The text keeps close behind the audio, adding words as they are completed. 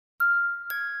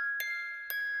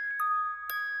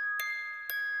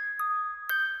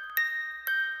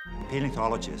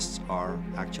Paleontologists are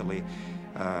actually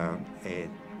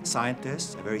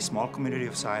scientists, a very small community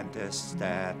of scientists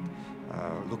that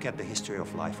look at the history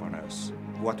of life on Earth.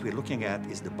 What we're looking at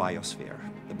is the biosphere.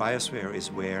 The biosphere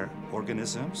is where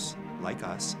organisms like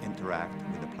us interact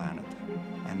with the planet.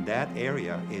 And that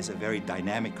area is a very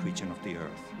dynamic region of the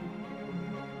Earth.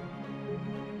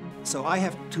 So I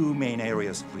have two main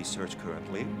areas of research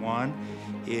currently. One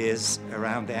is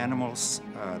around animals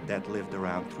that lived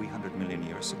around 300 million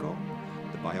years ago,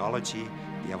 the biology,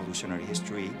 the evolutionary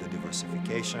history, the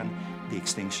diversification, the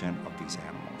extinction of these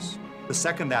animals. The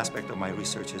second aspect of my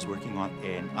research is working on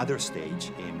another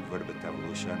stage in vertebrate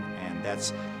evolution, and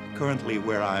that's currently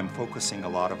where I'm focusing a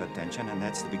lot of attention, and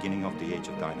that's the beginning of the age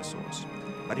of dinosaurs.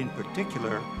 But in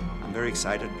particular, I'm very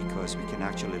excited because we can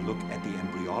actually look at the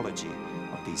embryology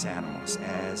of these animals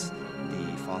as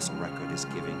the fossil record is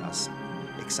giving us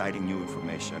exciting new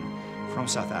information from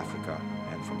South Africa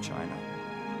and from China.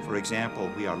 For example,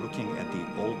 we are looking at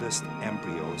the oldest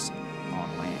embryos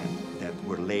on land that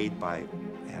were laid by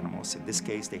animals. In this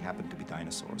case, they happen to be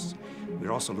dinosaurs.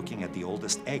 We're also looking at the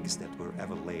oldest eggs that were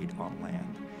ever laid on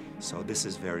land. So this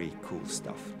is very cool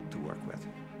stuff to work with.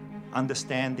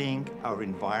 Understanding our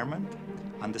environment,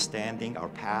 understanding our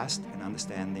past, and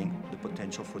understanding the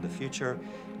potential for the future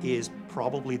is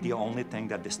probably the only thing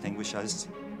that distinguishes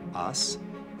us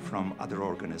from other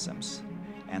organisms.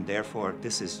 And therefore,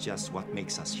 this is just what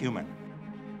makes us human.